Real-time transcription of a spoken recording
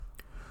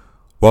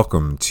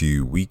Welcome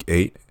to week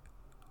 8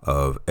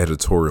 of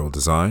editorial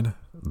design,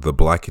 the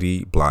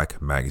Blackety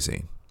Black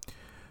magazine.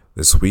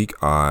 This week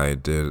I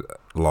did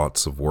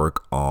lots of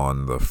work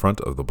on the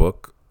front of the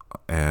book,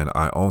 and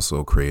I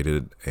also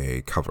created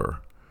a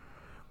cover.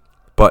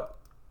 But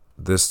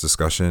this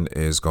discussion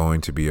is going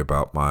to be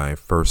about my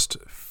first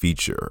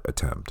feature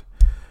attempt,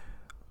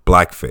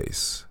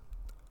 Blackface,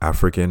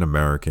 African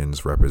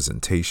Americans'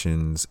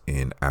 Representations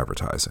in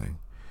Advertising.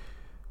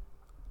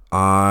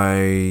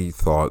 I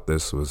thought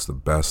this was the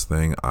best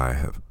thing I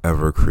have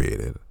ever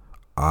created.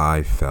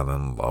 I fell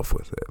in love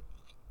with it.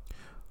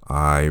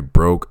 I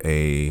broke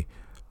a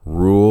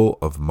rule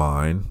of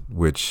mine,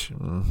 which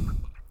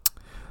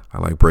I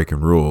like breaking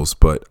rules,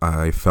 but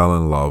I fell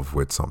in love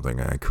with something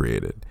I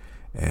created.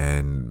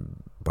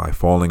 And by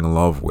falling in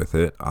love with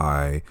it,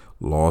 I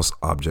lost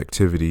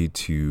objectivity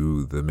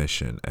to the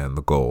mission and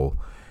the goal.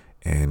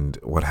 And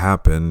what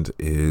happened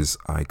is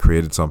I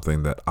created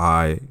something that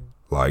I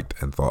liked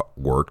and thought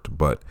worked,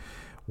 but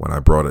when I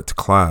brought it to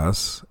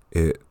class,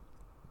 it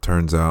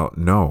turns out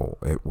no,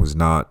 it was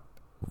not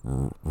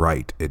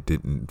right. It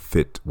didn't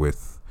fit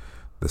with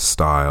the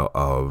style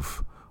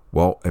of,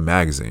 a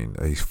magazine,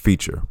 a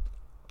feature.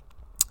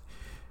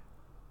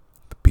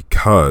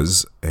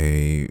 Because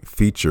a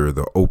feature,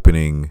 the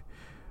opening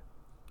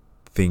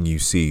thing you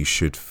see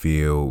should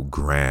feel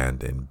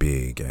grand and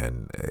big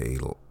and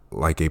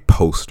like a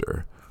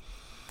poster.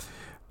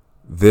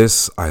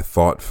 This, I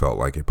thought, felt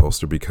like a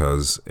poster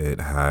because it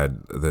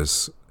had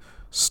this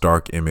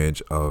stark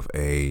image of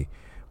a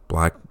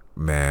black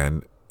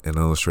man, an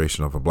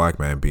illustration of a black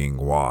man being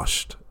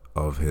washed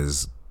of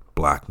his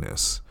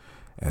blackness.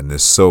 And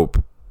this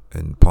soap,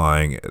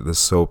 implying this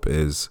soap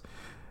is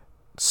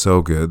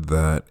so good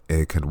that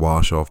it could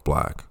wash off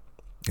black.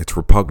 It's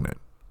repugnant.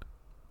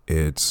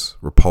 It's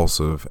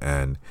repulsive,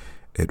 and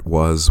it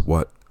was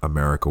what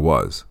America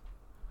was.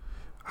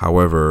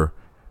 However,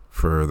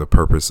 for the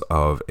purpose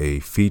of a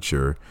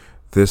feature,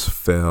 this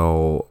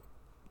fell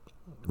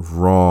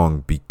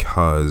wrong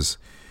because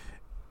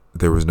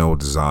there was no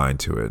design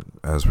to it.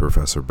 As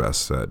Professor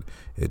Best said,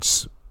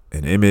 it's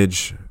an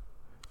image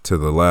to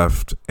the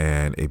left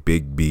and a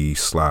big B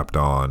slapped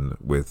on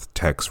with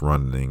text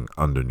running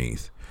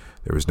underneath.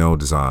 There was no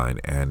design,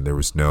 and there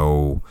was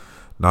not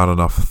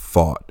enough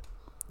thought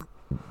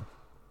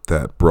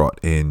that brought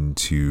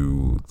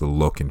into the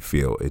look and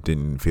feel. It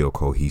didn't feel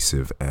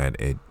cohesive, and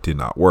it did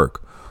not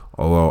work.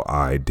 Although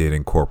I did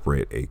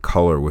incorporate a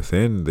color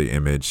within the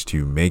image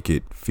to make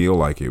it feel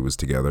like it was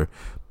together,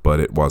 but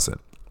it wasn't.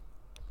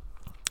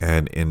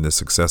 And in the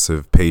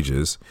successive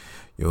pages,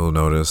 you'll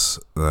notice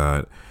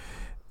that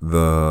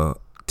the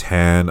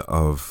tan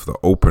of the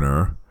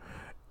opener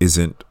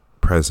isn't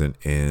present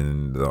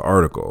in the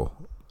article,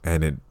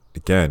 and it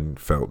again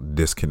felt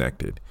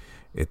disconnected.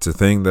 It's a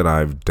thing that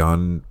I've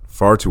done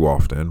far too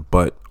often,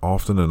 but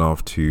often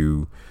enough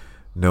to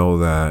know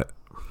that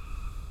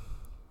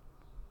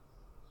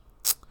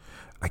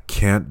I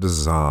can't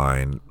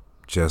design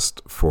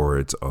just for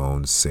its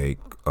own sake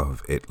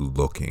of it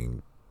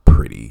looking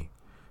pretty.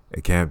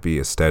 It can't be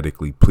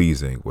aesthetically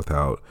pleasing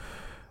without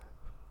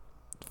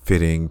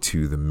fitting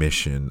to the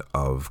mission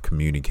of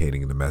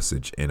communicating the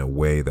message in a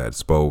way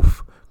that's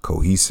both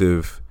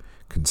cohesive,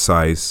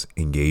 concise,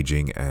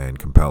 engaging, and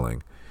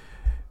compelling.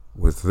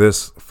 With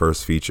this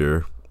first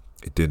feature,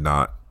 it did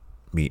not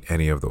meet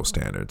any of those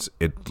standards.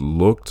 It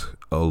looked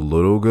a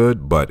little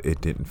good, but it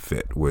didn't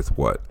fit with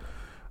what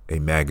a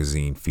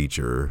magazine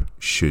feature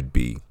should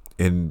be.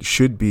 And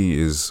should be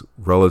is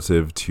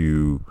relative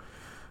to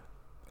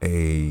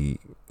a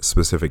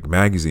specific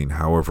magazine,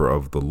 however,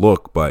 of the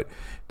look, but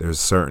there's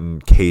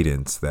certain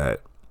cadence that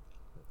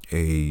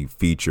a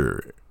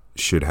feature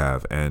should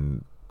have,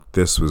 and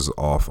this was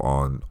off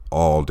on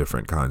all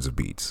different kinds of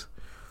beats.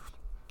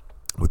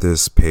 With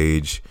this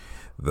page,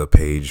 the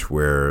page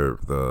where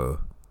the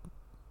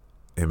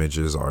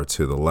images are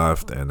to the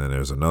left, and then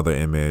there's another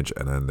image,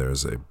 and then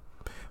there's a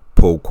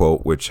pull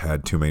quote which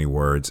had too many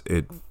words.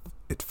 It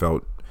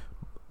felt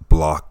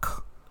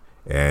block,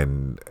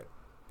 and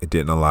it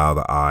didn't allow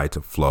the eye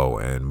to flow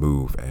and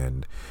move,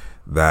 and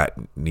that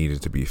needed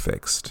to be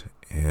fixed.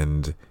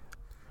 And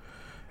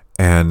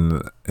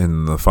in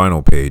the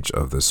final page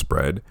of the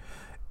spread,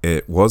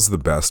 it was the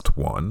best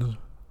one.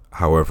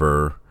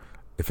 However,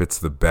 if it's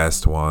the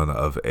best one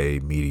of a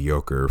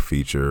mediocre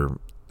feature,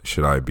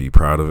 should I be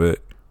proud of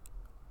it?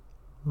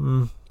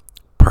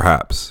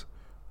 Perhaps.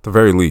 At the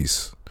very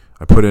least,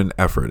 I put in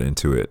effort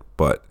into it,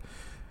 but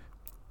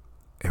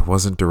it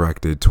wasn't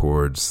directed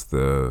towards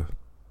the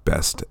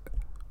best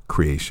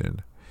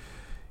creation.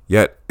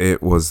 Yet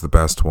it was the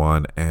best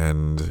one,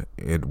 and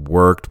it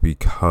worked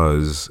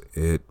because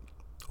it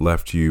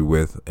left you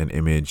with an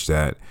image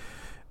that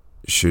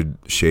should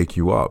shake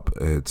you up.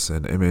 It's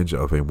an image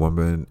of a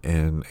woman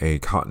in a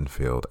cotton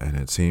field, and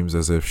it seems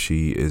as if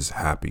she is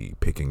happy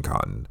picking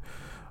cotton.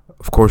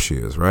 Of course she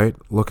is, right?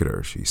 Look at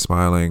her. She's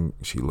smiling.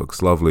 She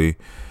looks lovely.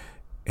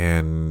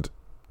 And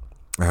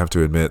I have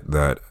to admit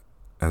that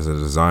as a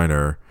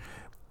designer,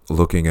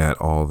 looking at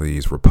all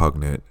these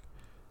repugnant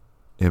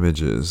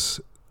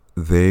images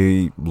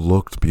they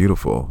looked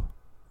beautiful.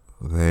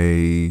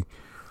 They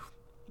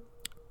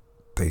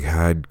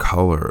had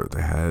color,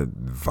 they had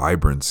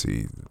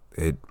vibrancy.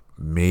 It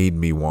made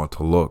me want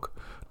to look,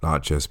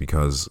 not just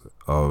because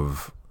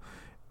of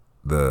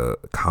the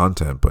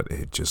content, but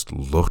it just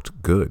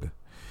looked good.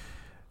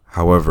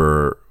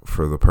 However,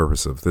 for the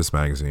purpose of this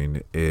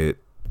magazine,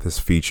 this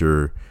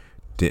feature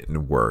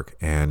didn't work,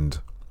 and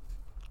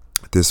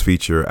this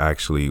feature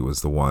actually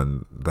was the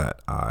one that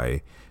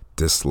I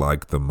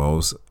disliked the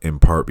most, in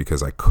part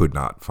because I could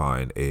not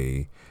find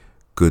a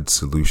good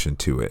solution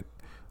to it.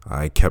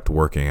 I kept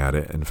working at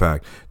it. In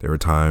fact, there were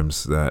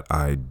times that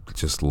I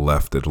just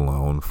left it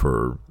alone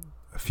for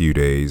a few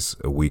days,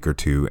 a week or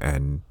two,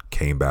 and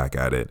came back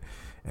at it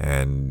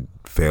and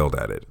failed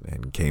at it,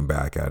 and came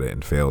back at it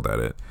and failed at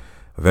it.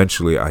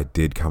 Eventually, I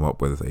did come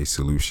up with a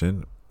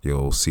solution.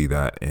 You'll see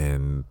that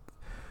in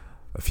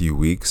a few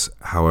weeks.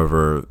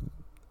 However,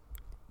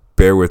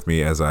 bear with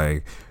me as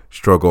I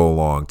struggle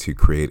along to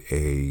create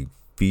a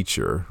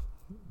feature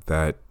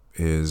that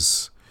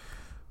is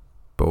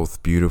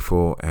both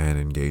beautiful and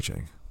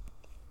engaging.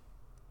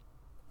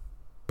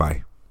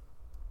 Bye.